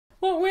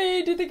What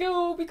way did they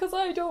go? Because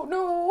I don't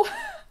know.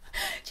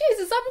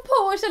 Jesus, I'm a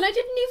poet and I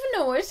didn't even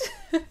know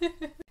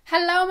it.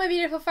 Hello my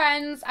beautiful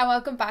friends and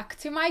welcome back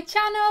to my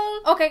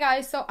channel. Okay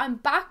guys, so I'm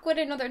back with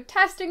another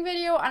testing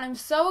video and I'm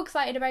so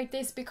excited about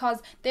this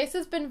because this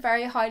has been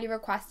very highly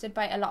requested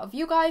by a lot of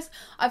you guys.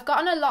 I've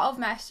gotten a lot of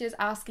messages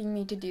asking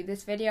me to do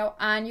this video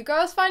and your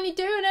girl's finally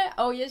doing it.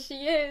 Oh yes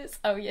she is.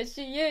 Oh yes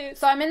she is.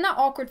 So I'm in that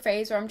awkward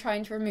phase where I'm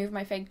trying to remove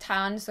my fake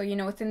tan, so you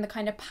know it's in the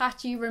kind of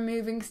patchy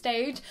removing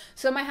stage.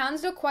 So my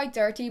hands look quite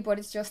dirty but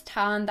it's just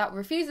tan that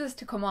refuses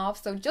to come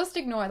off, so just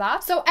ignore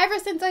that. So ever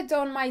since I've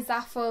done my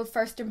ZAFUL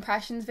first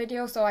impressions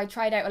video, so I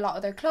tried out a lot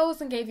of their clothes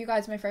and gave you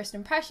guys my first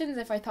impressions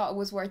if I thought it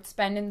was worth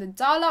spending the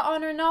dollar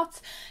on or not.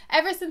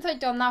 Ever since I'd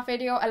done that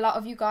video, a lot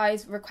of you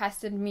guys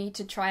requested me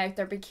to try out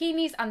their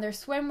bikinis and their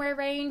swimwear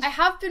range. I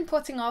have been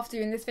putting off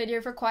doing this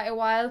video for quite a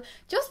while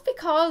just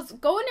because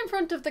going in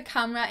front of the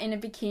camera in a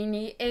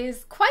bikini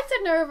is quite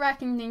a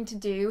nerve-wracking thing to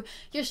do.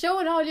 You're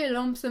showing all your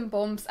lumps and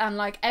bumps and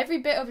like every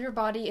bit of your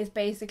body is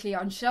basically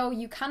on show.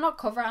 You cannot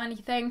cover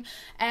anything.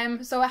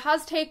 So it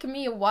has taken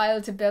me a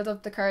while to build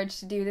up the courage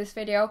to do this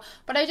video,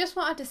 but I just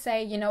wanted to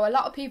say, you know, a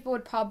lot of people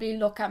would probably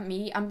look at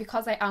me, and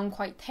because I am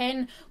quite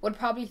thin, would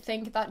probably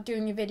think that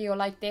doing a video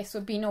like this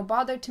would be no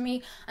bother to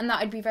me and that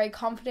I'd be very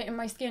confident in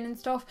my skin and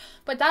stuff,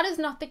 but that is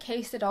not the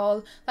case at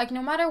all. Like,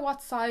 no matter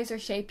what size or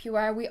shape you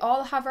are, we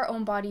all have our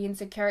own body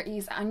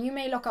insecurities, and you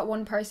may look at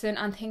one person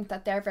and think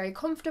that they're very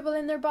comfortable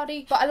in their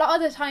body, but a lot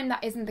of the time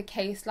that isn't the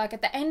case. Like,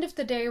 at the end of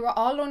the day, we're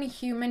all only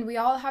human. We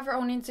all have our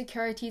own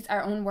insecurities,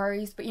 our own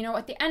worries, but you know,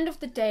 at the end of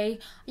the day,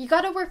 you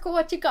gotta work with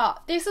what you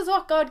got. This is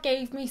what God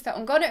gave me, so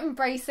I'm gonna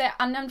embrace it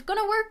and I'm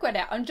gonna work with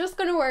it. I'm just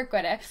gonna work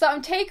with it. So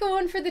I'm taking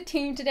one for the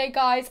team today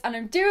guys, and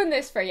I'm doing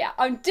this for you.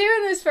 I'm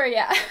doing this for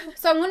you.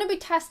 So I'm gonna be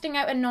testing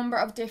out a number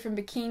of different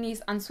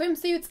bikinis and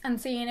swimsuits and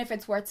seeing if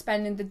it's worth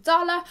spending the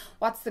dollar,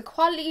 what's the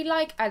quality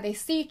like, are they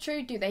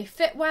see-through, do they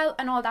fit well,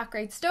 and all that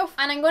great stuff.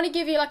 And I'm gonna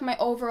give you like my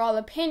overall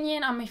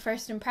opinion and my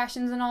first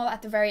impressions and all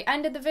at the very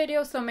end of the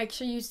video, so make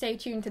sure you stay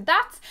tuned to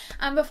that.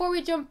 And before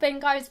we jump in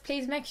guys,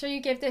 please make sure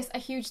you give this a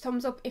huge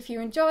thumbs up if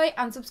you enjoy,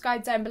 and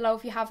subscribe down below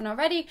if you haven't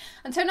already,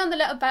 and turn on the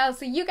little bell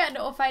so you get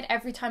notified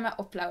every time I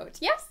upload.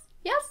 Yes?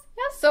 Yes,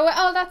 yes. So with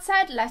all that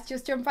said, let's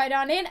just jump right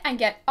on in and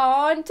get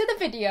on to the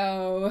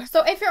video.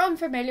 So if you're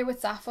unfamiliar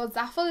with ZAFUL,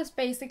 ZAFUL is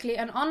basically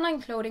an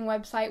online clothing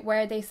website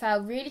where they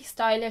sell really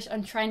stylish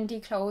and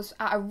trendy clothes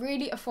at a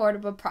really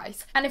affordable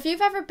price. And if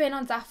you've ever been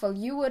on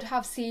ZAFUL, you would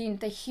have seen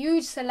the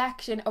huge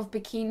selection of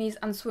bikinis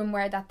and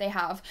swimwear that they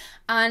have.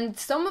 And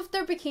some of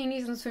their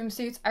bikinis and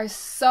swimsuits are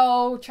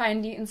so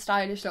trendy and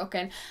stylish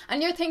looking.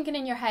 And you're thinking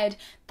in your head,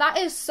 that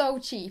is so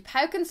cheap.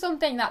 How can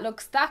something that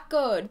looks that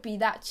good be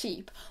that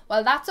cheap?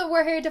 Well, that's what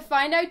we're here to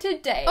find out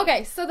today.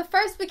 Okay, so the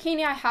first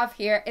bikini I have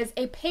here is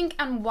a pink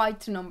and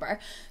white number.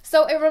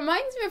 So it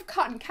reminds me of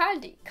cotton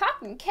candy.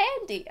 Cotton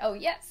candy, oh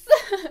yes.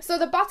 So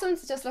the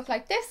bottoms just look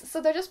like this.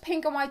 So they're just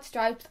pink and white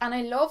stripes, and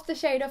I love the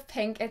shade of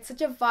pink. It's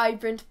such a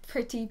vibrant,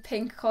 pretty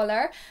pink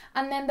colour.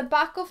 And then the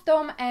back of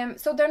them,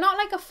 so they're not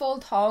like a full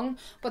thong,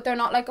 but they're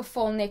not like a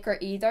full knicker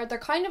either. They're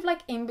kind of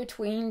like in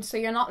between, so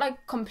you're not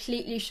like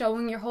completely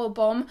showing your whole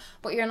bum,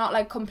 but you're not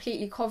like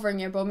completely covering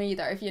your bum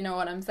either, if you know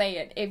what I'm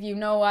saying. If you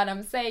know what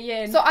I'm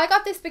saying. So I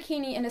got this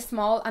bikini in a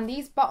small, and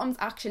these bottoms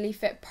actually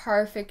fit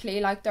perfectly,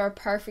 like they're a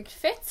perfect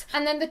fit.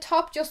 And then the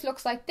top just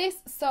looks like this,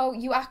 so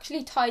you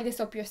actually tie this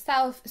up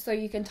yourself, so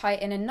you can tie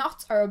it in a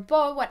knot or a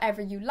bow,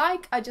 whatever you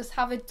like. I just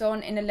have it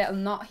done in a little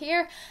knot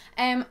here,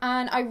 and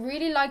I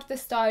really like the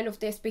style of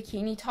this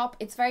bikini top.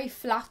 It's very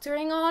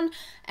flattering on,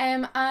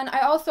 and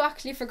I also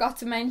actually forgot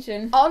to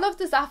mention, all of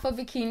the ZAFUL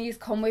bikinis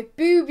come with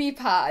booby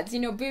pads. You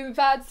know, booby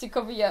pads to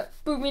cover your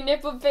booby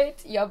nipple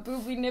bit, your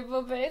booby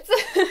nipple bit.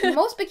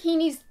 Most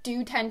bikinis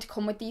do tend to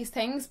come with these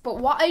things, but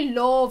what I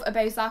love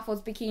about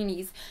ZAFUL's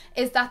bikinis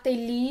is that they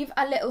leave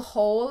a little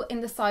hole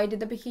in the side of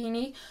the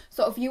bikini.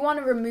 So if you want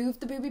to remove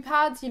the booby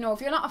pads, you know,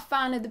 if you're not a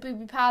fan of the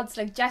booby pads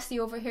like Jessie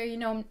over here, you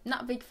know, I'm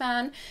not a big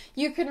fan,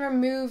 you can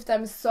remove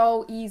them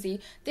so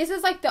easy. This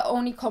is like the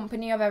only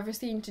company I've ever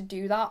seen to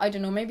do that. I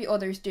don't know, maybe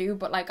others do,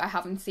 but like I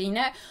haven't seen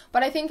it.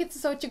 But I think it's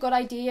such a good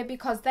idea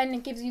because then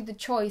it gives you the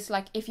choice,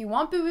 like if you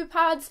want booby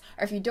pads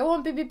or if you don't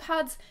want booby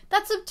pads,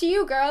 that's up to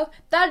you, girl.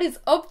 That is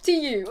up to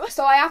you.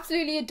 So I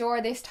absolutely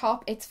adore this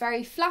top. It's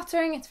very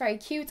flattering, it's very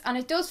cute, and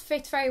it does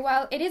fit very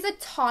well. It is a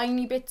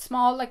tiny bit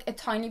small, like a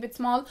tiny bit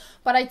small,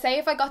 but I'd say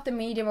if I got the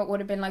medium it would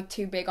have been like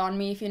too big on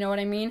me, if you know what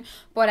I mean.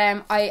 But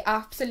I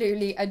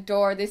absolutely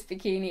adore this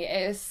bikini.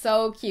 It is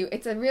so cute.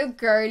 It's a real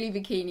girly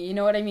bikini, you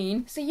know what I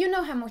mean. So you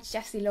know how much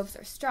Jessie loves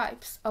her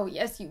stripes. Oh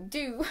yes you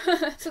do.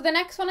 So the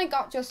next one I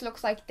got just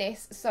looks like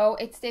this. So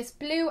it's this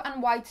blue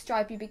and white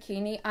stripy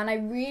bikini, and I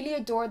really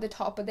adore the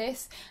top of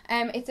this.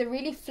 It's a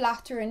really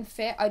flattering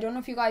fit. I don't know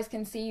if you guys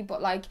can see,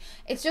 but like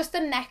it's just the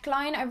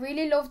neckline. I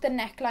really love the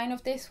neckline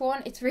of this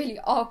one. It's really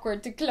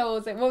awkward to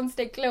close. It won't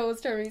stay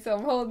closed for me, so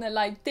I'm holding it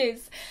like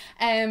this.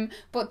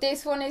 But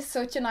this one is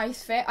such a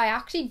nice fit. I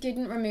actually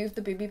didn't remove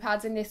the booby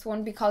pads in this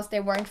one because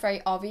they weren't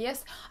very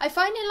obvious. I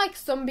find in like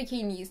some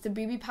bikinis the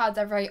booby pads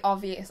are very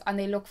obvious and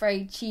they look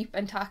very cheap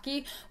and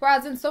tacky,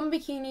 whereas in some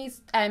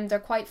bikinis they're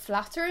quite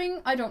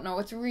flattering. I don't know,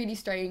 it's really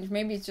strange.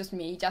 Maybe it's just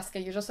me. Jessica,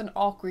 you're just an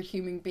awkward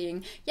human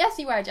being. Yes,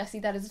 you are, Jessie,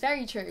 that is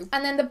very true.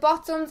 And then the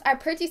bottoms are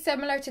pretty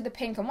similar to the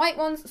pink and white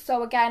ones.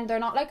 So again, they're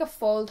not like a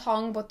full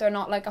thong, but they're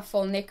not like a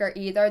full knicker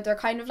either. They're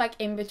kind of like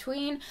in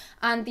between,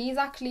 and these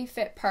actually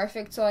fit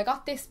perfect. So I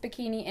got this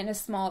bikini in a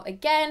small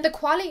again. The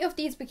quality of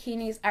these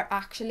bikinis are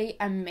actually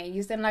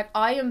amazing. Like,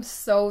 I am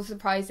so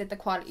surprised at the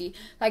quality.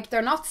 Like,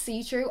 they're not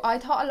see-through. I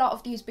thought a lot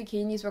of these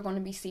bikinis were going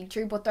to be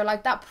see-through, but they're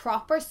like that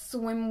proper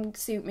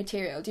swimsuit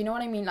material. Do you know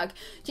what I mean? Like,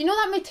 do you know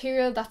that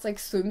material that's like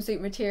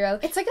swimsuit material?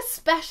 It's like a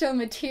special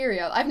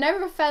material. I've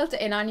never felt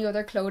it in any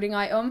other clothing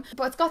item,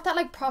 but it's got that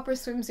like proper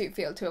swimsuit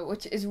feel to it,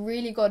 which is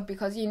really good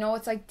because you know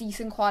it's like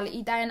decent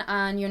quality then,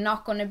 and you're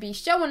not going to be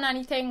showing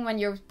anything when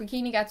your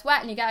bikini gets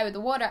wet and you get out of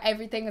the water.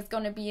 Everything is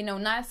going to be, you know,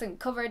 nice and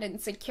covered and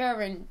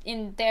secure and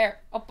in there,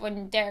 up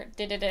and there.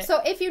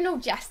 So if you know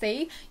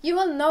Jessie, you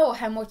will know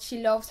how much she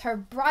loves her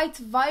bright,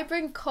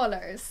 vibrant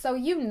colours. So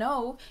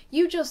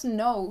you just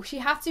know she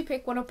had to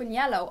pick one up in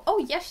yellow.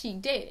 Oh yes she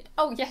did.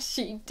 Oh yes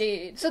she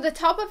did. So the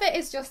top of it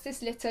is just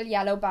this little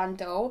yellow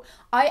bandeau.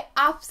 I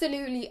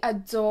absolutely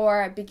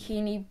adore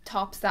bikini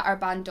tops that are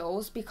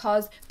bandeaus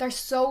because they're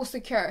so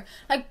secure.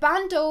 Like,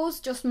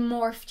 bandeaus just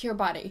morph to your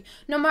body.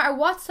 No matter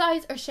what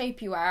size or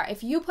shape you are,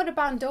 if you put a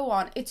bandeau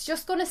on, it's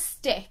just gonna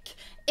stick.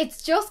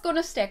 It's just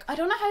gonna stick. I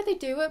don't know how they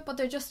do it, but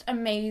they're just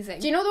amazing.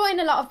 Do you know the way in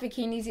a lot of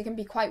bikinis you can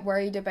be quite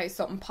worried about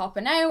something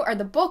popping out, or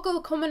the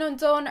buckle coming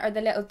undone, or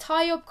the little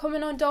tie-up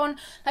coming undone?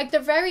 Like,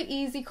 they're very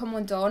easy come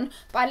undone,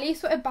 but at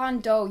least with a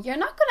bandeau, you're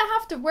not gonna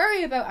have to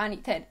worry about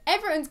anything.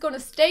 Everything's gonna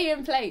stay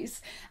in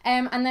place.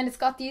 And then it's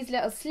got these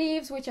little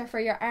sleeves, which are for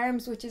your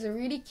arms, which is a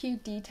really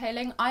cute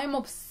detailing. I am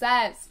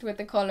obsessed with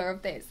the colour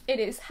of this. It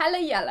is hella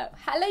yellow.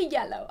 Hella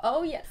yellow.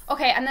 Oh yes.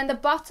 Okay, and then the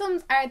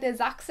bottoms are the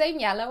exact same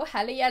yellow.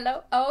 Hella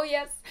yellow. Oh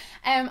yes.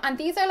 And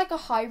these are like a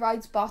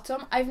high-rise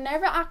bottom. I've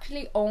never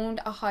actually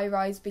owned a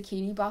high-rise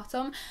bikini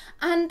bottom,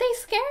 and they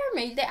scare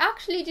me. They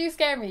actually do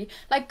scare me.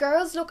 Like,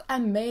 girls look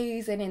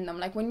amazing in them.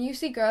 Like, when you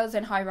see girls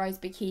in high-rise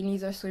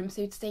bikinis or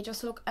swimsuits, they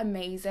just look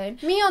amazing.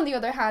 Me, on the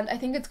other hand, I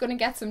think it's going to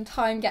get some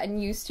time getting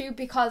used to,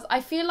 because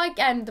I feel like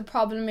the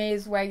problem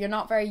is where you're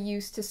not very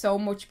used to so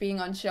much being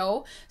on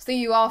show, so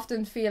you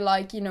often feel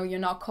like, you know, you're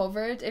not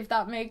covered, if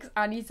that makes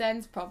any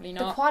sense. Probably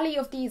not. The quality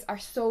of these are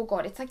so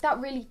good. It's like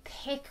that really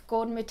thick,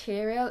 good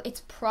material.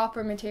 It's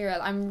proper material.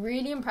 I'm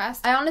really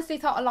impressed. I honestly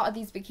thought a lot of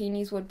these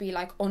bikinis would be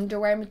like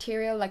underwear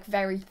material, like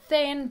very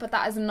thin, but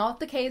that is not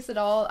the case at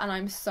all, and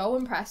I'm so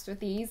impressed with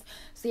these.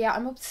 So yeah,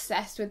 I'm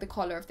obsessed with the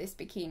colour of this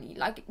bikini.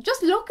 Like,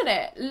 just look at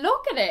it.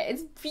 Look at it.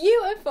 It's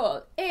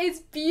beautiful. It is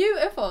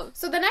beautiful.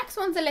 So the next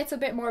one's a little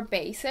bit more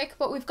basic,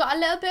 but we've got a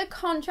little bit of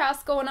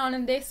contrast going on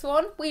in this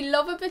one. We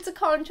love a bit of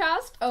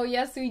contrast. Oh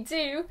yes, we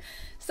do.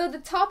 So the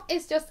top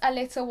is just a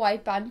little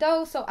white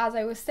bandeau. So as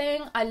I was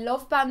saying, I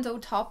love bandeau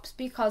tops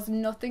because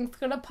nothing's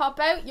gonna pop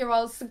out. You're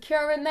all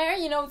secure in there,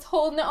 you know, it's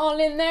holding it all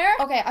in there.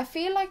 Okay, I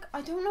feel like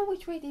I don't know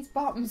which way these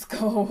bottoms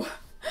go.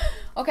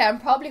 Okay, I'm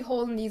probably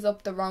holding these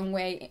up the wrong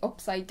way,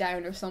 upside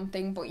down or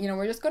something, but you know,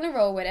 we're just gonna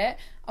roll with it.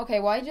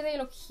 Okay, why do they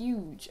look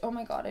huge? Oh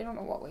my god, I don't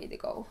know what way they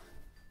go.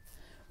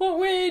 What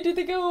way did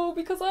they go?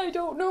 Because I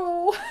don't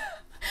know.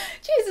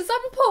 Jesus,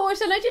 I'm a poet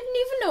and I didn't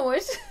even know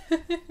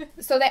it.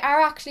 So they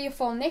are actually a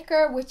full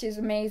knicker, which is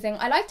amazing.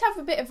 I like to have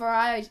a bit of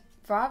variety.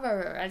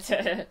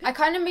 I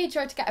kind of made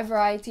sure to get a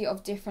variety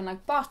of different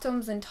like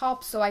bottoms and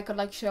tops, so I could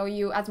like show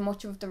you as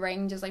much of the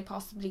range as I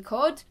possibly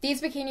could.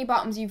 These bikini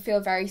bottoms you feel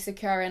very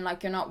secure in,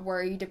 like you're not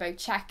worried about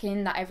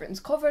checking that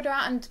everything's covered or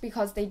anything,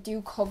 because they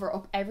do cover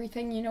up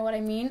everything, you know what I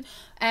mean?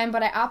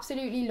 But I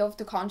absolutely love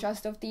the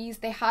contrast of these.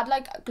 They had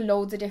like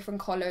loads of different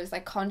colours,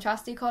 like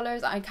contrasty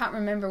colours. I can't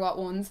remember what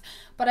ones,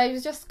 but I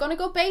was just gonna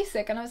go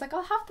basic and I was like,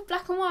 I'll have the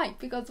black and white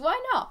because why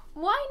not?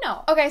 Why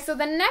not? Okay, so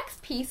the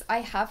next piece I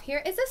have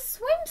here is a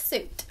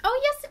swimsuit.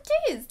 Oh yes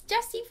it is.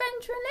 Jessie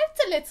venturing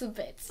out a little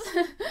bit.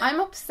 I'm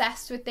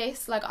obsessed with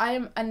this. Like, I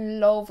am in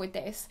love with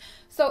this.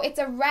 So it's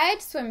a red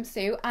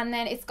swimsuit, and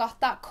then it's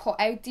got that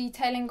cutout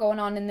detailing going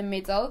on in the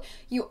middle.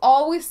 You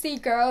always see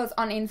girls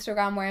on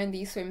Instagram wearing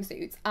these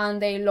swimsuits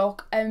and they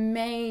look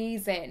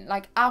amazing,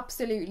 like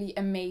absolutely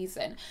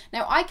amazing.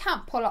 Now I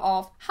can't pull it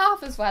off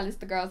half as well as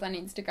the girls on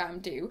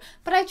Instagram do,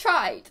 but I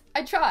tried,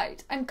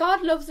 and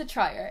God loves a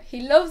trier.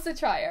 He loves a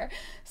trier.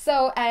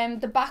 So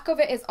the back of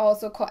it is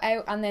also cut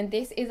out, and then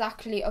this is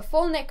actually a a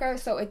full knicker,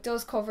 so it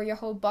does cover your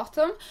whole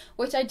bottom,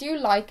 which I do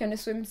like in the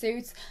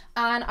swimsuits.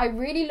 And I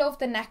really love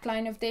the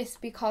neckline of this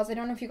because I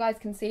don't know if you guys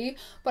can see,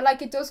 but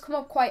like it does come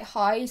up quite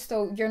high,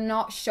 so you're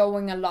not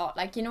showing a lot,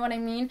 like, you know what I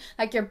mean,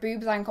 like your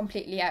boobs aren't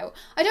completely out.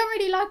 I don't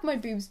really like my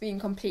boobs being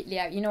completely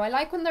out, you know, I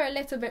like when they're a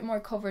little bit more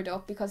covered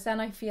up because then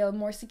I feel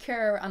more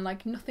secure and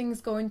like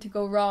nothing's going to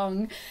go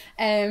wrong.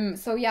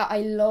 So yeah,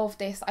 I love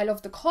this. I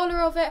love the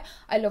colour of it,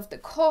 I love the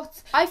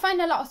cut. I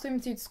find a lot of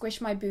swimsuits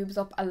squish my boobs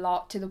up a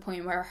lot to the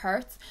point where it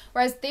hurts,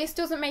 whereas this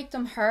doesn't make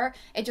them hurt,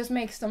 it just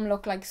makes them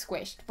look like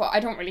squished. But I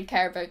don't really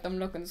care about them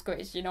looking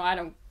squished, you know, I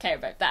don't care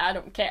about that, I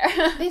don't care.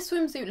 This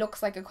swimsuit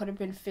looks like it could have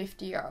been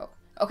 €50.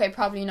 Okay,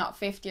 probably not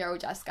 €50,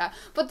 Jessica,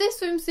 but this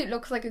swimsuit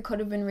looks like it could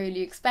have been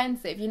really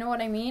expensive, you know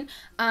what I mean?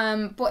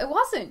 But it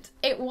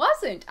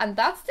wasn't, and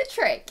that's the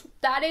trick.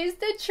 That is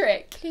the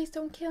trick. Please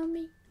don't kill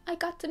me. I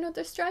got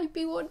another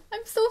stripy one.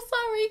 I'm so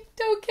sorry.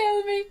 Don't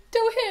kill me.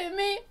 Don't hit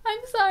me. I'm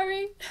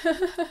sorry.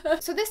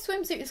 So this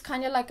swimsuit is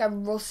kind of like a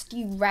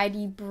rusty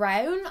reddy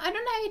brown. I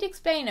don't know how you'd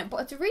explain it,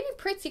 but it's a really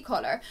pretty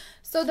colour.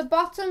 So the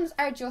bottoms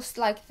are just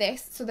like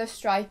this, so they're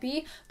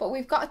stripy, but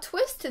we've got a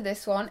twist to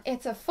this one.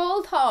 It's a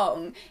full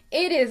thong.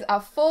 It is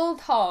a full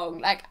thong.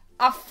 Like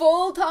a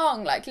full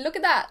thong, like look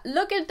at that,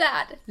 look at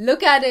that,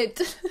 look at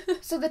it.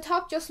 So the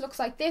top just looks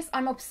like this.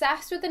 I'm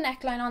obsessed with the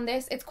neckline on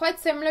this. It's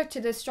quite similar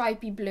to the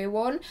stripy blue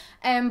one,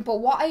 but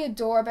what I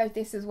adore about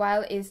this as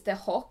well is the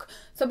hook.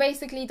 So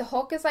basically the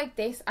hook is like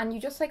this, and you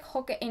just like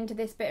hook it into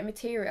this bit of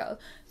material,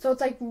 so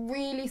it's like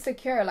really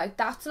secure. Like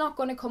that's not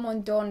going to come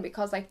undone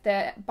because like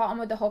the bottom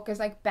of the hook is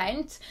like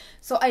bent.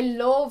 So I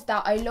love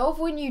that. I love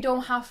when you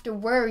don't have to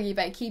worry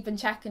about keeping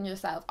checking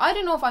yourself. I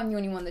don't know if I'm the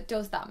only one that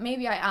does that,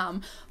 maybe I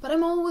am, but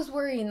I'm always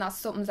worrying that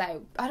something's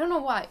out. I don't know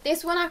why.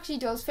 This one actually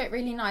does fit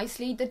really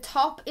nicely. The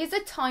top is a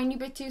tiny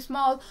bit too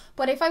small,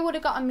 but if I would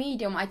have got a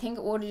medium, I think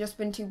it would have just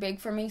been too big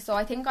for me, so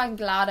I think I'm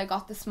glad I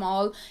got the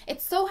small.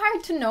 It's so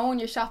hard to know when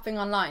you're shopping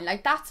online.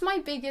 Like that's my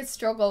biggest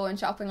struggle when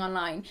shopping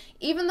online.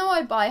 Even though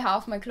I buy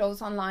half my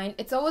clothes online,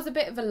 it's always a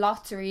bit of a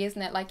lottery,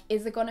 isn't it? Like,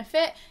 is it gonna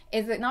fit?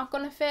 Is it not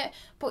gonna fit?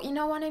 But you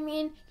know what I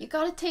mean? You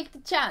gotta take the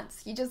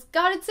chance. You just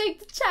gotta take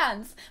the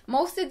chance.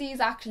 Most of these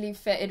actually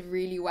fitted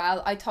really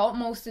well. I thought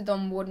most of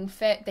them wouldn't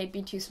fit. They'd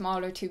be too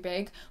small or too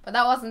big, but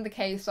that wasn't the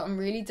case, so I'm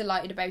really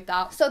delighted about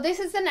that. So this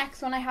is the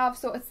next one I have.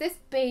 So it's this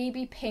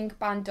baby pink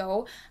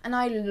bandeau, and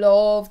I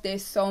love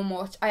this so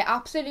much. I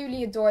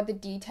absolutely adore the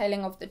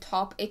detailing of the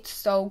top. It's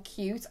so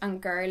cute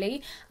and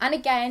girly, and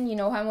again, you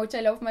know how much I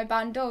love my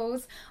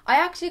bandeaus. I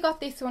actually got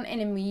this one in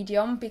a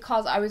medium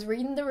because I was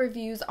reading the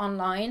reviews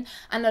online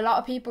and a lot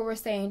of people were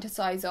saying to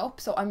size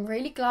up, so I'm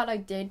really glad I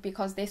did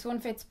because this one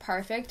fits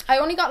perfect. I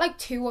only got like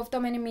 2 of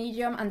them in a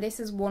medium, and this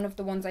is one of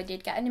the ones I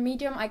did get in a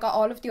medium. I got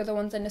all of the other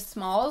ones in a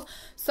small.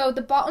 So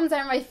the bottoms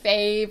are my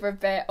favorite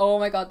bit. Oh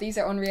my god, these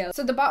are unreal.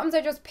 So the bottoms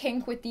are just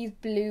pink with these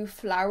blue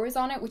flowers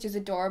on it, which is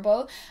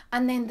adorable,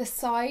 and then the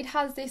side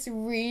has this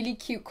really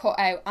cute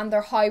cutout, and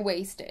they're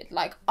high-waisted.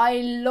 Like, I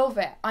love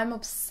it. I'm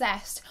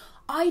obsessed.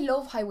 I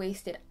love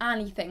high-waisted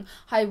anything.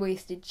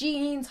 High-waisted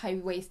jeans,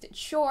 high-waisted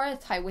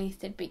shorts,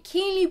 high-waisted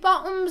bikini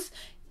bottoms.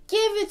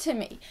 Give it to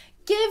me.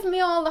 Give me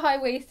all the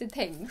high-waisted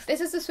things.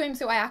 This is the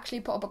swimsuit. I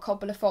actually put up a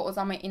couple of photos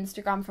on my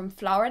Instagram from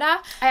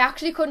Florida. I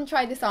actually couldn't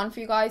try this on for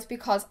you guys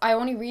because I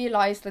only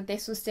realised that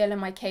this was still in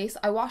my case.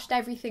 I washed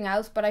everything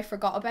else, but I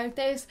forgot about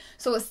this.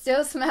 So it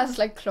still smells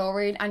like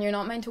chlorine, and you're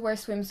not meant to wear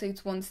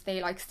swimsuits once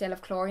they like still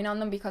have chlorine on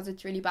them because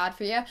it's really bad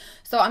for you.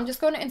 So I'm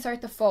just going to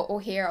insert the photo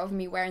here of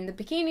me wearing the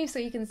bikini so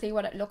you can see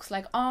what it looks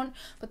like on.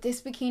 But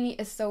this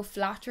bikini is so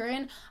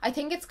flattering. I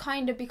think it's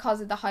kind of because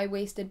of the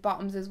high-waisted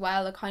bottoms as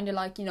well. It kind of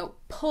like, you know,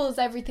 pulls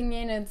everything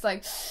in, and it's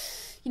like,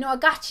 you know, I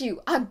got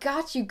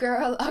you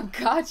girl, I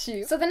got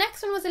you. So the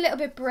next one was a little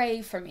bit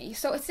brave for me.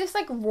 So it's this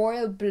like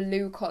royal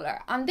blue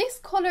colour, and this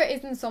colour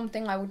isn't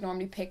something I would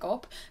normally pick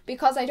up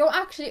because I don't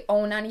actually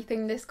own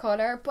anything this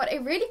colour, but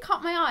it really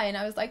caught my eye and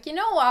I was like, you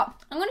know what,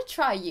 I'm gonna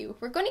try you.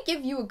 We're gonna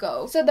give you a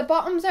go. So the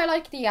bottoms are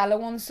like the yellow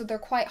ones, so they're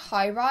quite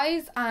high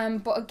rise,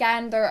 but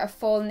again they're a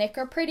full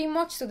knicker pretty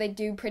much, so they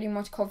do pretty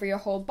much cover your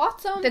whole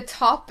bottom. The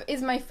top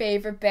is my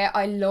favourite bit.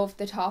 I love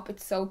the top,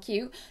 it's so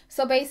cute.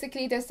 So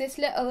basically there's this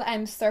little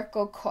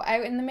circle cut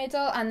out in the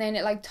middle, and then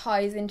it like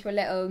ties into a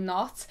little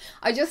knot.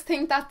 I just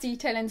think that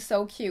detailing's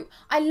so cute.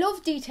 I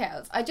love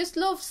details. I just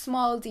love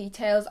small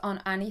details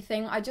on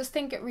anything. I just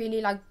think it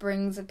really like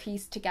brings a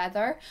piece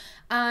together.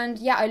 And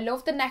yeah, I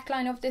love the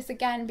neckline of this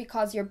again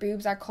because your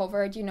boobs are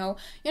covered, you know,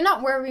 you're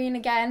not worrying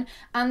again.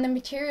 And the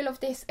material of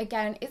this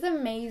again is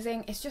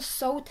amazing. It's just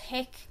so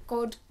thick,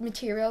 good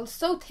material.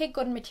 So thick,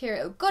 good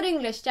material. Good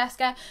English,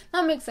 Jessica.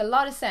 That makes a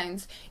lot of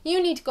sense.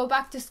 You need to go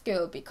back to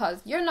school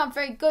because you're not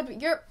very good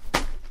with your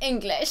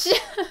English.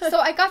 So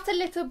I got the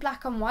little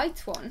black and white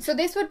one. So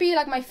this would be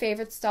like my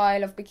favorite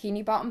style of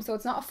bikini bottom. So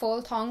it's not a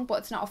full tongue, but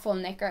it's not a full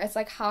knicker. It's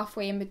like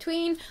halfway in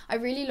between. I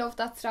really love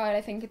that style.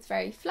 I think it's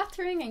very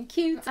flattering and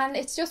cute, and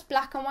it's just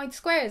black and white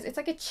squares. It's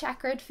like a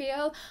checkered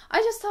feel. I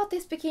just thought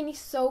this bikini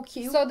so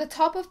cute. So the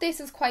top of this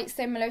is quite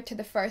similar to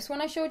the first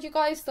one I showed you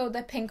guys, so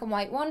the pink and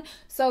white one.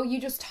 So you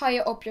just tie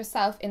it up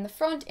yourself in the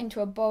front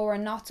into a bow or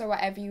knots or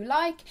whatever you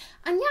like.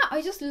 And yeah,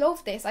 I just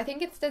love this. I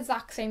think it's the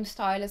exact same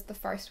style as the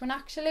first one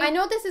actually. I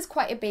know this is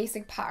quite a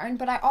basic pattern,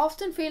 but I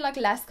often feel like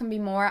less can be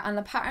more, and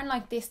the pattern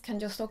like this can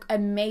just look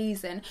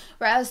amazing,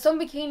 whereas some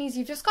bikinis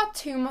you've just got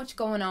too much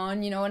going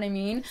on, you know what I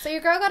mean? So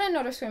your girl got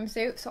another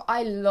swimsuit. So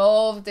I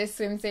love this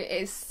swimsuit.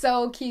 It is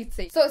so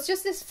cutesy. So it's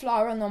just this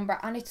floral number,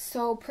 and it's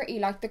so pretty.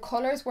 Like the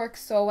colours work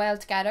so well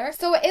together.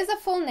 So it is a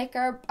full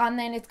knicker, and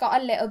then it's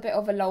got a little bit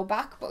of a low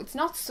back, but it's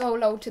not so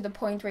low to the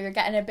point where you're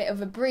getting a bit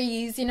of a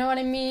breeze, you know what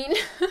I mean?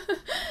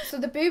 So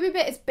the booby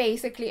bit is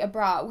basically a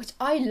bra, which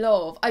I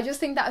love. I just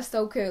think that is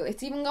so cool.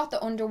 It's even got the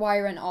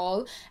underwire and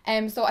all.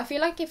 So I feel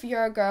like if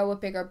you're a girl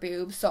with bigger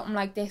boobs, something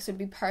like this would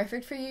be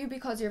perfect for you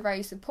because you're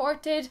very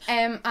supported.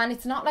 And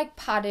it's not like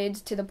padded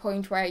to the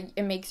point where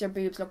it makes your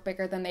boobs look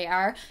bigger than they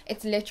are.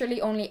 It's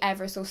literally only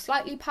ever so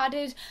slightly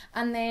padded,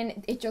 and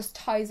then it just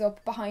ties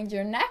up behind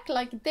your neck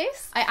like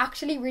this. I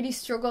actually really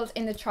struggled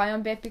in the try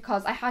on bit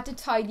because I had to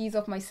tie these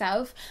up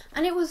myself,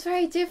 and it was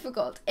very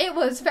difficult. It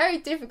was very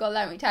difficult,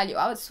 let me tell you.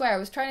 I would swear I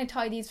was trying to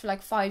tie these for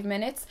like 5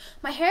 minutes.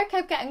 My hair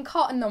kept getting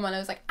caught in them, and I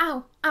was like,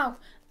 ow, ow,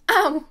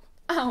 ow.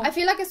 I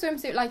feel like a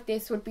swimsuit like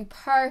this would be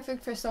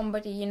perfect for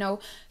somebody, you know,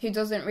 who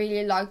doesn't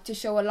really like to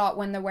show a lot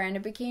when they're wearing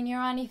a bikini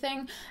or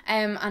anything,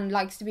 and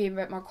likes to be a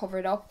bit more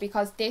covered up,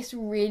 because this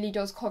really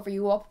does cover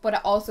you up, but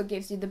it also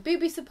gives you the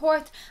booby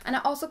support, and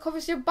it also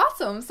covers your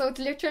bottom. So it's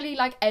literally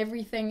like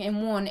everything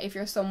in one if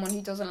you're someone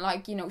who doesn't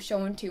like, you know,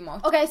 showing too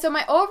much. Okay, so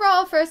my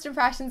overall first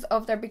impressions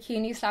of their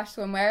bikini slash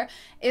swimwear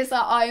is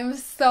that I am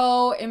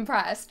so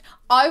impressed.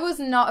 I was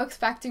not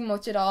expecting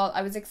much at all.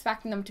 I was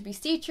expecting them to be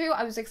see-through.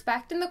 I was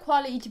expecting the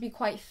quality to be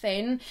quite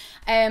thin,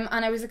 and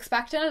I was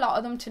expecting a lot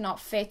of them to not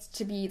fit,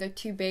 to be either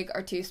too big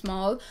or too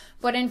small,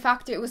 but in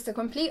fact it was the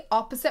complete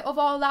opposite of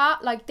all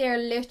that. Like, they're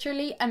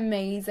literally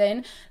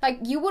amazing. Like,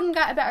 you wouldn't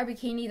get a better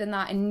bikini than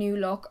that in New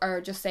Look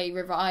or just say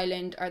River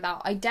Island or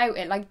that. I doubt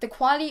it. Like, the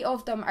quality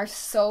of them are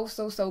so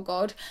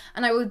good,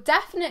 and I will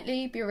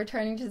definitely be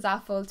returning to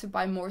ZAFUL to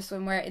buy more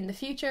swimwear in the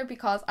future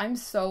because I'm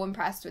so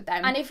impressed with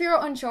them. And if you're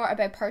unsure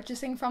about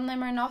purchasing from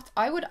them or not,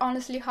 I would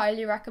honestly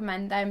highly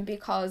recommend them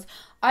because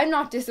I'm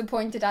not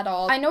disappointed at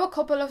all. I know a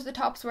couple of the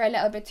tops were a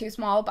little bit too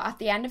small, but at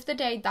the end of the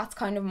day, that's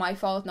kind of my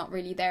fault, not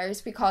really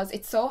theirs, because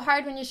it's so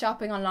hard when you're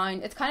shopping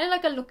online. It's kind of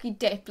like a lucky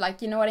dip,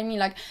 like, you know what I mean?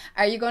 Like,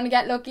 are you going to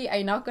get lucky? Are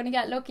you not going to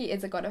get lucky?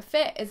 Is it going to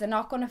fit? Is it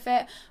not going to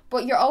fit?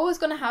 But you're always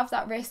going to have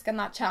that risk and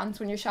that chance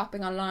when you're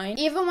shopping online.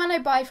 Even when I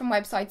buy from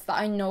websites that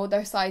I know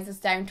their size is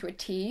down to a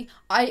T,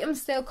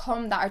 items still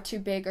come that are too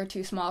big or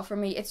too small for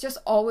me. It's just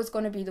always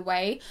going to be the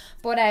way.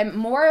 But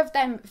more of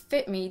them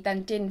fit me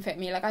than didn't fit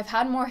me. Like, I've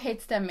had more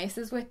hits than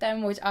misses with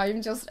them, which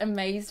I'm just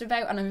amazed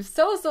about, and I'm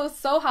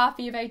so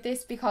happy about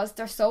this because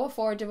they're so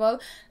affordable.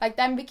 Like,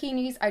 them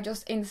bikinis are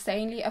just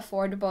insanely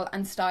affordable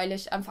and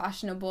stylish and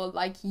fashionable.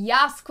 Like,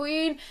 yes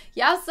queen,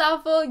 yes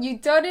ZAFUL, you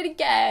done it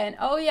again.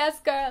 Oh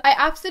yes girl. I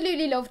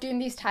absolutely love doing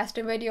these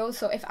testing videos,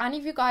 so if any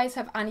of you guys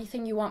have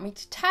anything you want me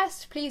to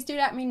test, please do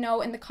let me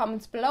know in the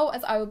comments below,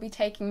 as I will be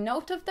taking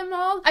note of them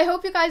all. I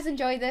hope you guys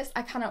enjoy this.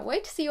 I cannot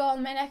wait to see you all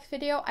in my next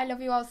video. I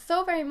love you all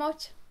so very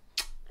much,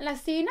 and I'll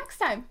see you next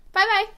time. Bye bye.